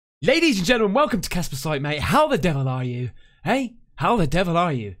Ladies and gentlemen, welcome to Caspersight, mate. How the devil are you? Hey? How the devil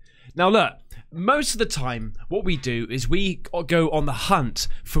are you? Now look, most of the time, what we do is we go on the hunt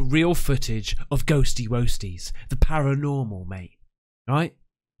for real footage of ghosty woasties. The paranormal, mate. Right?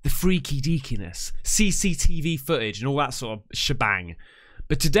 The freaky deakiness. CCTV footage and all that sort of shebang.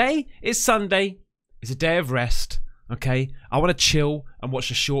 But today, it's Sunday. It's a day of rest. Okay? I want to chill and watch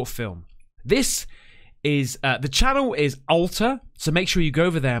a short film. This is, the channel is Alter, so make sure you go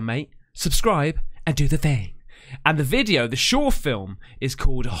over there, mate. Subscribe and do the thing. And the video, the short film, is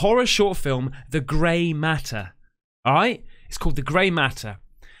called Horror Short Film, The Grey Matter. Alright? It's called The Grey Matter.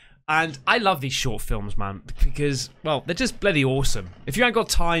 And I love these short films, man, because, well, they're just bloody awesome. If you ain't got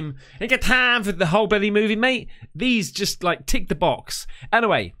time, ain't got time for the whole bloody movie, mate, these just, like, tick the box.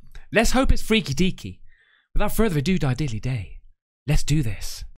 Anyway, let's hope it's freaky deaky. Without further ado, dilly day, let's do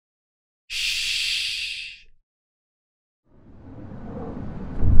this. Shh.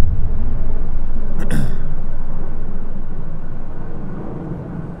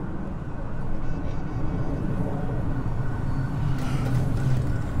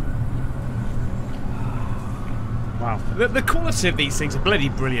 Wow, the quality of these things are bloody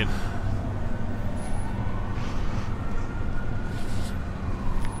brilliant.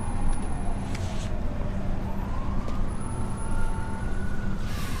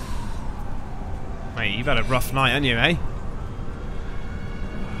 Mate, you've had a rough night, haven't you, eh?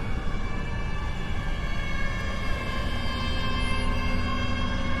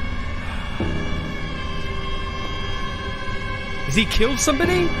 Has he killed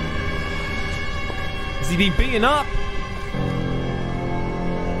somebody? Has he been beaten up?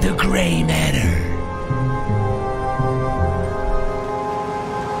 The Grey Matter.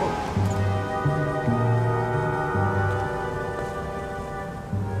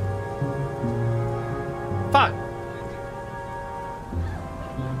 Fuck.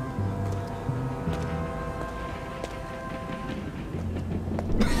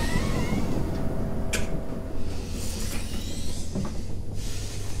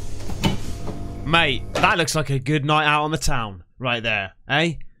 Mate, that looks like a good night out on the town, right there,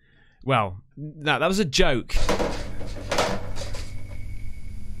 eh? Well, no, that was a joke.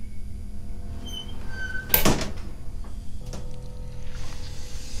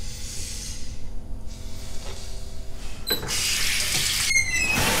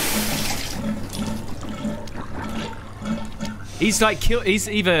 He's like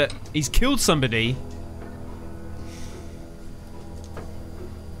he's killed somebody.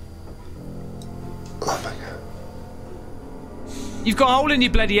 You've got a hole in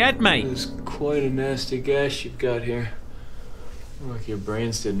your bloody head, mate. It's quite a nasty gash you've got here. Like your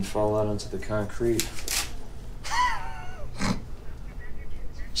brains didn't fall out onto the concrete.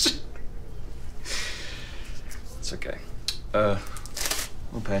 It's okay. We'll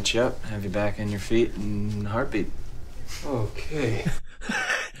patch you up, have you back on your feet and heartbeat. Okay.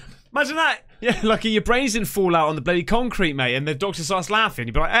 Imagine that. Yeah, like your brains didn't fall out on the bloody concrete, mate, and the doctor starts laughing.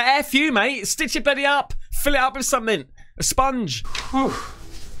 You'd be like, F you, mate. Stitch it bloody up. Fill it up with something. A sponge. Whew.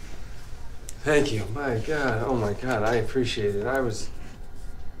 Thank you. My God. Oh my God. I appreciate it.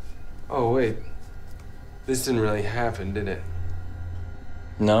 Oh wait. This didn't really happen, did it?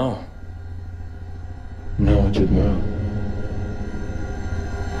 No. No, it did not.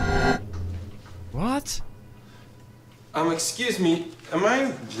 What? Excuse me. Am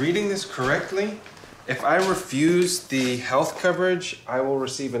I reading this correctly? If I refuse the health coverage, I will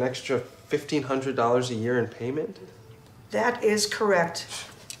receive an extra $1,500 a year in payment? That is correct,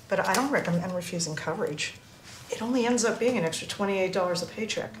 but I don't recommend refusing coverage. It only ends up being an extra $28 a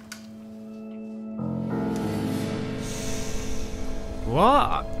paycheck.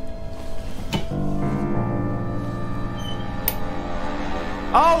 What?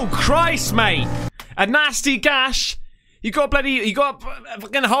 Oh, Christ, mate! A nasty gash! You got a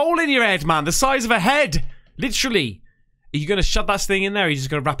fucking hole in your head, man, the size of a head! Literally. Are you gonna shove that thing in there, or are you just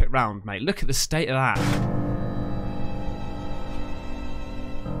gonna wrap it round, mate? Look at the state of that.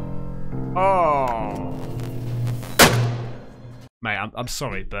 Oh, mate, I'm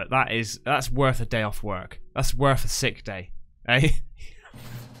sorry, but that's worth a day off work. That's worth a sick day, eh?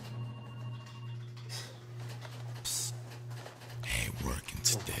 Ain't working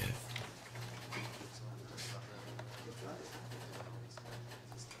today.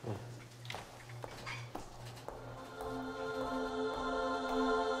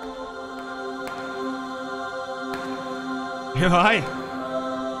 You alright?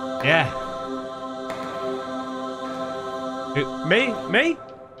 Yeah. Me? Me?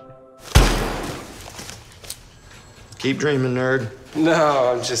 Keep dreaming, nerd.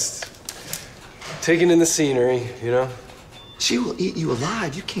 No, I'm just taking in the scenery, you know? She will eat you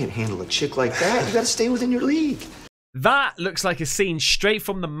alive. You can't handle a chick like that. You gotta stay within your league. That looks like a scene straight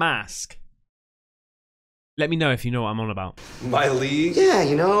from The Mask. Let me know if you know what I'm on about. My league? Yeah,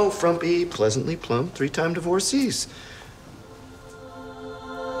 you know, frumpy, pleasantly plump, 3-time divorcees.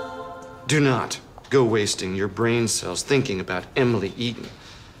 Do not go wasting your brain cells thinking about Emily Eaton.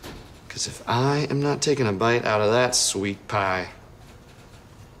 Because if I am not taking a bite out of that sweet pie,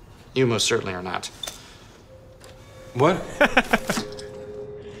 you most certainly are not. What?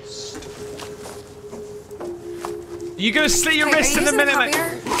 You're gonna slit your wrist in a minute, mate.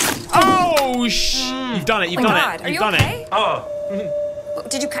 Oh, You've done it, you've done it. You've done it. Oh.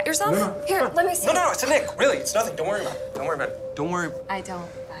 Did you cut yourself? No. Here, let me see. No, it's a nick. Really, it's nothing. Don't worry about it. Don't worry about it. Don't worry. I don't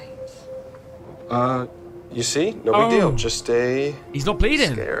bite. You see? No big deal. Just a He's not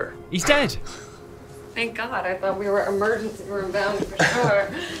bleeding. scare. He's dead. Thank God. I thought we were emergency room bound for sure.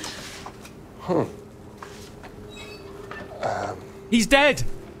 He's dead.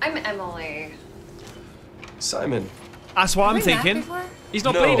 I'm Emily. Simon. That's what I'm Have we met thinking. before? He's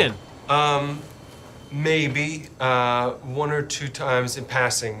not No. bleeding. Maybe. 1 or 2 times in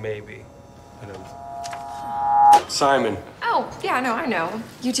passing, maybe. I don't know. Simon. Oh, yeah, no, I know.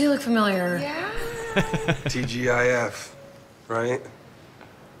 You do look familiar. Yeah? TGIF, right?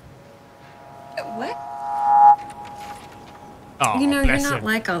 What? Oh, You know, you're bless not him.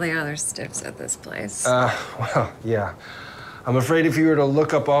 like all the other stiffs at this place. Well, yeah. I'm afraid if you were to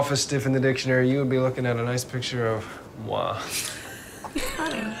look up office stiff in the dictionary, you would be looking at a nice picture of moi.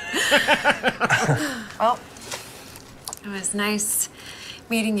 Well, it was nice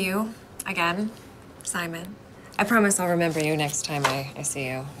meeting you again, Simon. I promise I'll remember you next time I see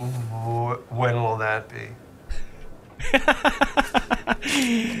you. When will that be?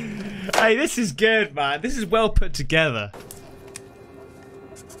 Hey, this is good, man. This is well put together.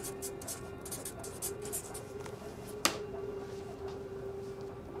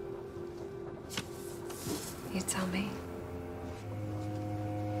 You tell me.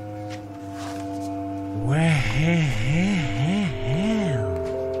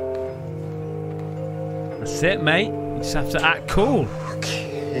 That's it, mate. You just have to act cool.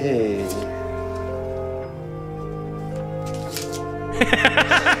 Okay.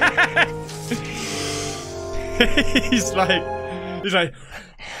 he's like,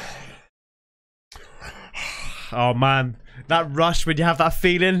 oh man, that rush when you have that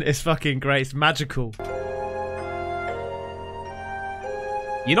feeling is fucking great. It's magical.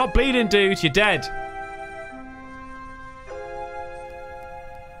 You're not bleeding, dude. You're dead.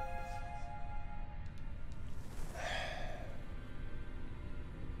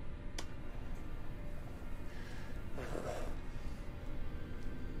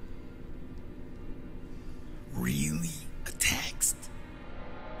 Really? A text?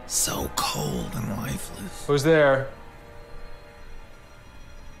 So cold and lifeless. Who's there?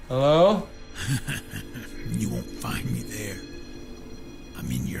 Hello? You won't find me there.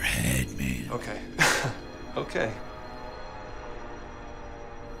 I'm in your head, man. Okay. Okay.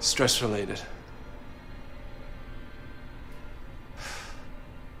 Stress related.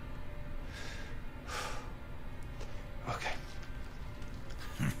 Okay.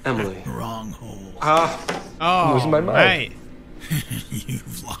 Emily. Wrong hole. Oh, losing my mind. mate.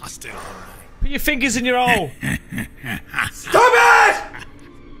 You've lost it, all right. Put your fingers in your hole. Stop it!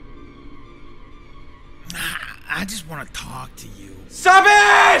 I just want to talk to you. Stop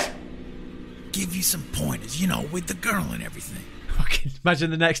it! Give you some pointers, you know, with the girl and everything. Fucking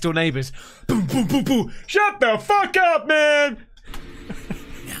imagine the next door neighbors. Boom, boom, boom, boom. Shut the fuck up, man.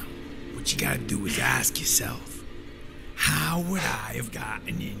 Now, what you gotta do is ask yourself, how would I have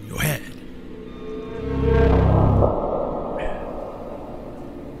gotten in your head?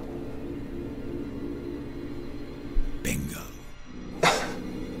 Bingo.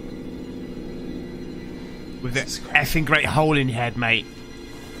 With an effing great hole in your head, mate.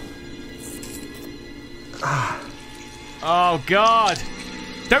 Oh, God.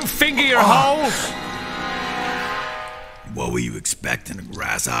 Don't finger your holes. What were you expecting, a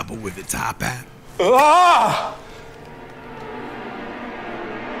grasshopper with a top hat? Ah!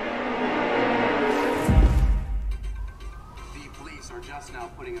 The police are just now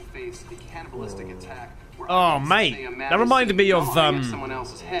putting a face to the cannibalistic attack. Oh, mate. That reminded me of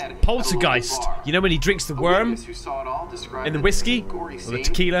Poltergeist. You know when he drinks the worm in the whiskey or the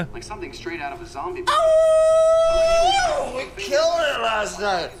tequila? Like something straight out of a zombie. We killed it last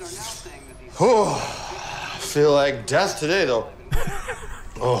night. Oh, I feel like death today, though.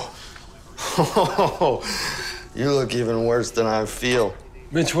 Oh. You look even worse than I feel.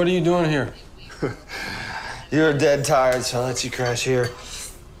 Mitch, what are you doing here? You're dead tired, so I'll let you crash here.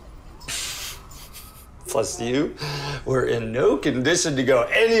 Plus you were in no condition to go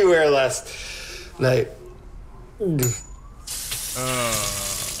anywhere last night.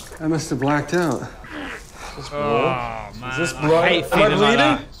 I must have blacked out. Oh, man. Is this blood? I hate Am I feeling like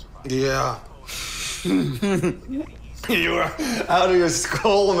that. Yeah. You were out of your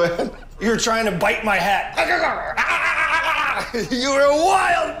skull, man. You were trying to bite my hat. You were a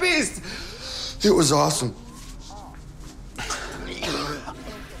wild beast. It was awesome.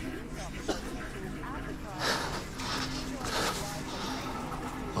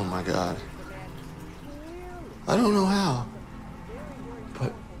 Oh my God. I don't know how,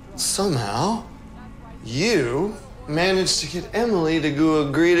 but somehow you managed to get Emily to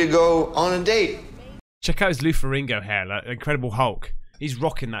agree to go on a date. Check out his Lou Ferrigno hair, like Incredible Hulk. He's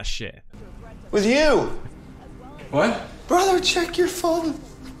rocking that shit. With you. What? Brother, check your phone.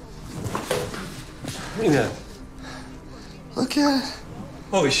 Yeah. Look at it.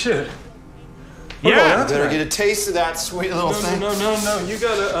 Holy shit. Yeah. Better get a taste of that sweet little thing. No.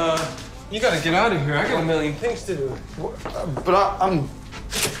 You gotta get out of here. I got a million things to do. But I'm...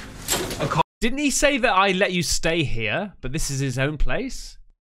 Didn't he say that I let you stay here, but this is his own place?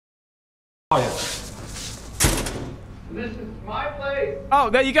 Oh, yeah. This is my place. Oh,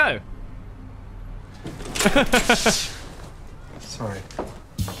 there you go. Sorry.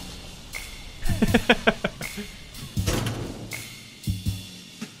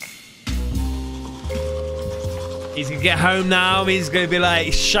 He's gonna get home now. He's gonna be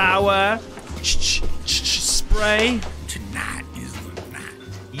like, shower, spray. Tonight is the night.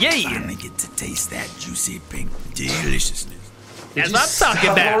 Yeah. Finally get to taste that juicy pink deliciousness. That's what I'm talking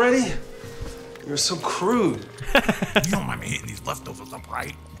Stop about. already? You're so crude. You don't mind me hitting these leftovers up,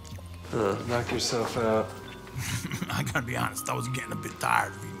 right? Knock yourself out. I gotta be honest, I was getting a bit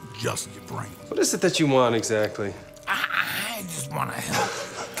tired of eating just your brain. What is it that you want exactly? I just wanna help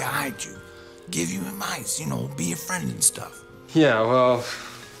guide you, give you advice, you know, be a friend and stuff. Yeah, well,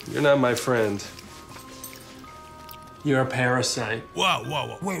 you're not my friend. You're a parasite.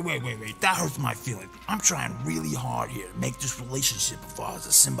 Whoa. Wait. That hurts my feelings. I'm trying really hard here to make this relationship of ours a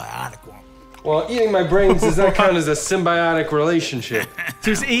symbiotic one. Well, eating my brains does not count as a symbiotic relationship. So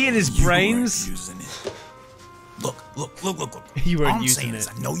he's eating his You brains? weren't using it. Look. You weren't All I'm using saying it. is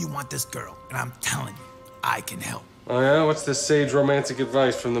I know you want this girl, and I'm telling you, I can help. Oh yeah? What's this sage romantic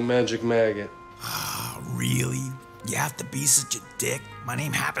advice from the magic maggot? Really? You have to be such a dick? My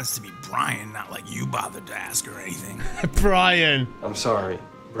name happens to be Brian, not like you bothered to ask or anything. Brian. I'm sorry,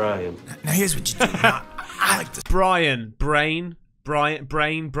 Brian. Now here's what you do. Now, I like to Brian. Brian.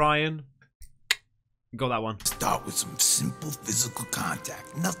 Got that one. start with some simple physical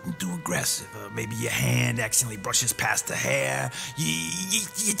contact. Nothing too aggressive. Maybe your hand accidentally brushes past the hair.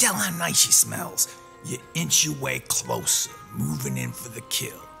 You tell how nice she smells. You inch your way closer, moving in for the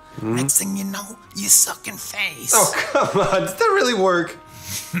kill. Next thing you know, you're sucking face. Oh, come on. Does that really work?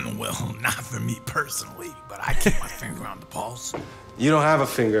 Well, not for me personally, but I keep my finger on the pulse. You don't have a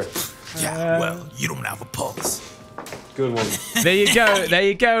finger. Yeah, well, you don't have a pulse. Good one. There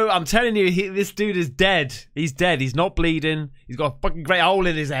you go. I'm telling you, this dude is dead. He's dead. He's not bleeding. He's got a fucking great hole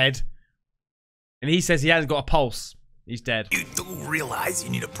in his head. And he says he hasn't got a pulse. He's dead. You do realize you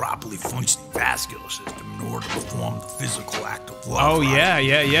need a properly functioning vascular system in order to perform the physical act of love. Oh, right?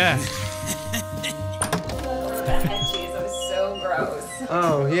 yeah. Jeez, that was so gross.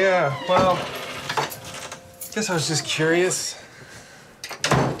 Oh, yeah. Well, guess I was just curious.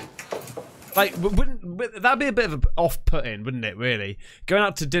 Like, that'd be a bit of off-putting, wouldn't it, really? Going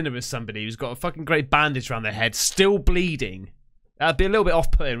out to dinner with somebody who's got a fucking great bandage around their head, still bleeding. That'd be a little bit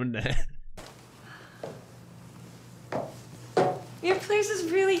off-putting, wouldn't it? Your place is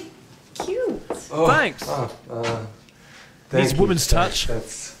really cute. Oh, Thanks. Thank Needs you. woman's touch.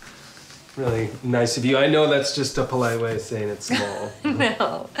 That's really nice of you. I know that's just a polite way of saying it's small.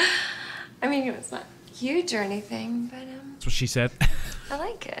 No. I mean, it's not huge or anything, but That's what she said. I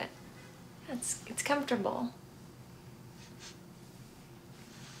like it. It's comfortable.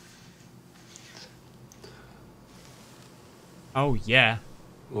 Oh, yeah.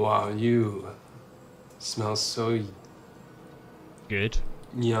 Wow, you smell so Good.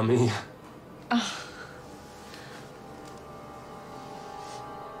 yummy.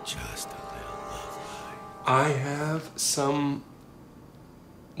 Just a little love line. I have some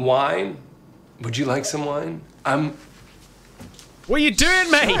wine. Would you like some wine? What are you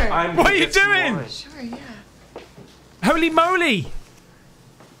doing, mate? Sure. I'm What gonna are you get some doing? wine. Sure, yeah. Holy moly!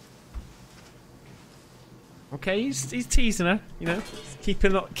 Okay, he's teasing her, you know,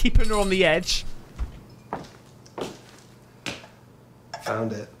 keeping her on the edge.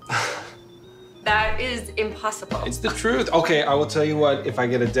 Found it. That is impossible. It's the truth. Okay, I will tell you what. If I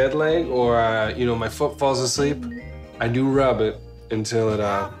get a dead leg or my foot falls asleep, I do rub it until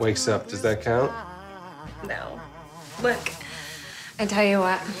it wakes up. Does that count? No. Look, I tell you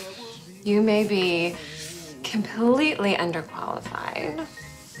what, you may be completely underqualified,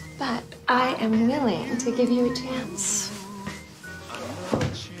 but I am willing to give you a chance.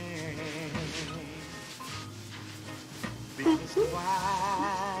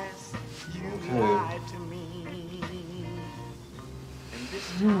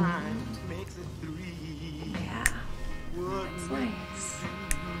 Yeah, that's nice.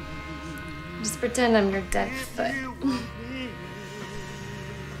 Just pretend I'm your dead foot.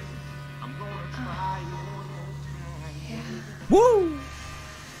 Woo!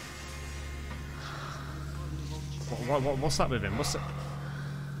 What's up with him? What's up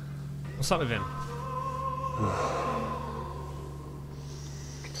with him?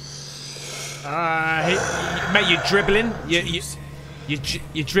 Mate, you're dribbling.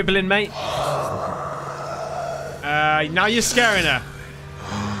 You're dribbling, mate. Now you're scaring her.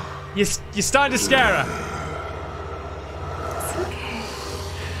 You're starting to scare her. It's okay.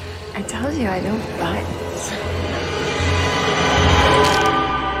 I told you I don't bite.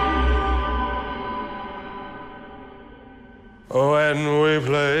 When we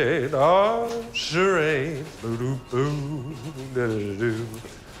played our charade, boo-doo-boo, da-da-da-doo,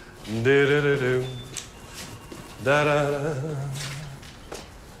 da-da-da-doo, da-da-da,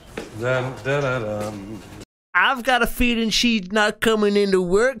 da-da-da-dum. I've got a feeling she's not coming into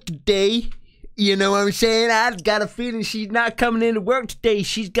work today. You know what I'm saying? I've got a feeling she's not coming into work today.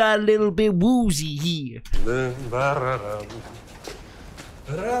 She's got a little bit woozy here. Ba-da-dum,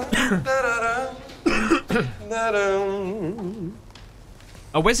 ba-da-da-da-dum, da-dum.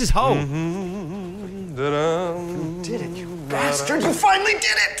 Oh, where's his hole? You did it, you bastard! You finally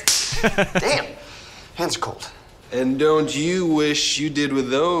did it! Damn, hands are cold. And don't you wish you did with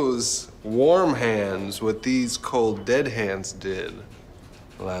those warm hands what these cold dead hands did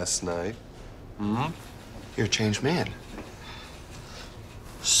last night? You're a changed man.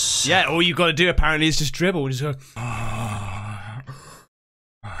 Yeah, all you gotta do apparently is just dribble and just go.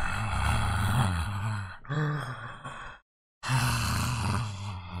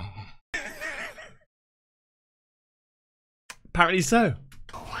 Apparently so.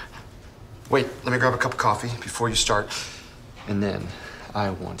 Wait, let me grab a cup of coffee before you start. And then I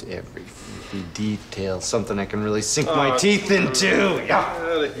want every detail, something I can really sink my teeth into. Yeah.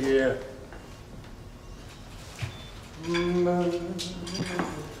 Out of here.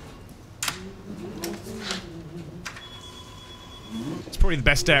 It's probably the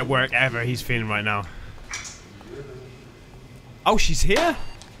best day at work ever he's feeling right now. Oh, she's here?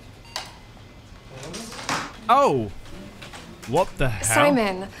 Oh. What the hell?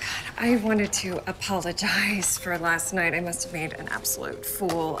 Simon, God, I wanted to apologize for last night. I must have made an absolute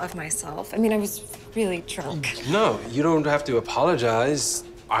fool of myself. I mean, I was really drunk. No, you don't have to apologize.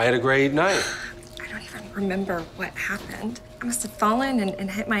 I had a great night. I don't even remember what happened. I must have fallen and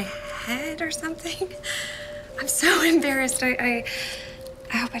hit my head or something. I'm so embarrassed. I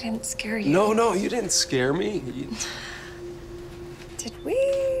hope I didn't scare you. No, you didn't scare me. Did we?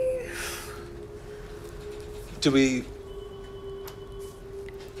 Did we?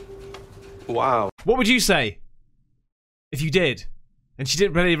 Wow. What would you say if you did and she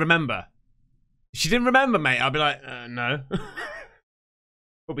didn't really remember? If she didn't remember, mate, I'd be like, no.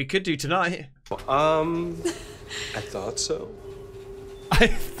 What we could do tonight. I thought so. I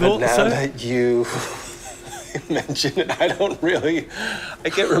But thought now so. that you mention it, I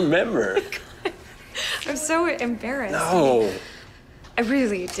can't remember. I'm so embarrassed. No. I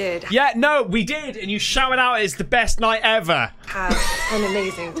really did Yeah, no, we did, and you shouted out it's the best night ever. have an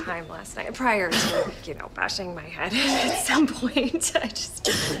amazing time last night, prior to, bashing my head at some point. I just...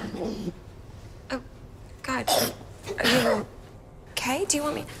 Oh, God. Are you okay? Do you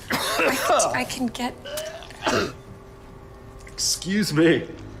want me... I can get... Excuse me.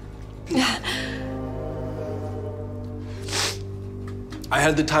 I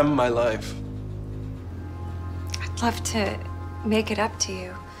had the time of my life. I'd love to make it up to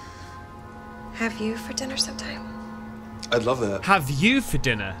you. Have you for dinner sometime? I'd love that. Have you for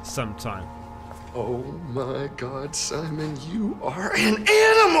dinner sometime? Oh my God, Simon, you are an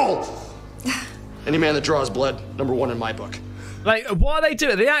animal! Any man that draws blood, #1 in my book. Like, what are they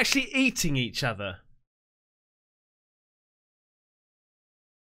doing? Are they actually eating each other?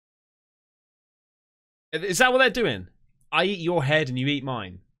 Is that what they're doing? I eat your head and you eat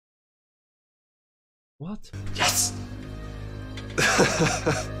mine. What? Yes!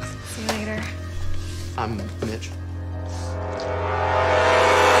 See you later. I'm Mitch.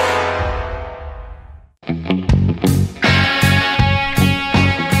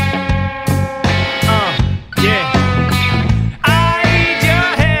 Yeah.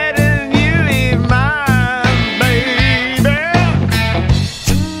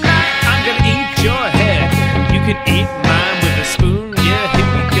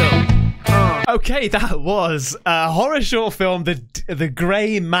 mate, that was a horror short film, The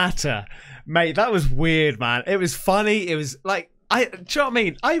Grey Matter. Mate, that was weird, man. It was funny. It was like, do you know what I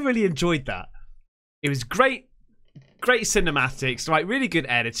mean? I really enjoyed that. It was great cinematics, like really good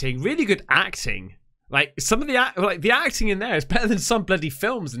editing, really good acting. Like some of the acting in there is better than some bloody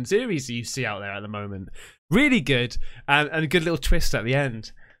films and series you see out there at the moment. Really good, and a good little twist at the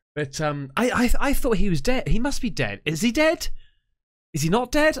end. But I thought he was dead. He must be dead. Is he dead? Is he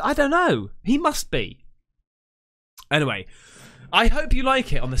not dead? I don't know. He must be. Anyway, I hope you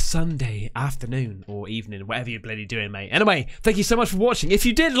like it on the Sunday afternoon or evening, whatever you're bloody doing, mate. Anyway, thank you so much for watching. If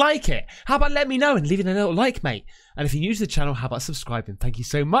you did like it, how about let me know and leaving a little like, mate? And if you're new to the channel, how about subscribing? Thank you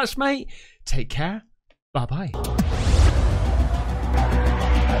so much, mate. Take care. Bye-bye.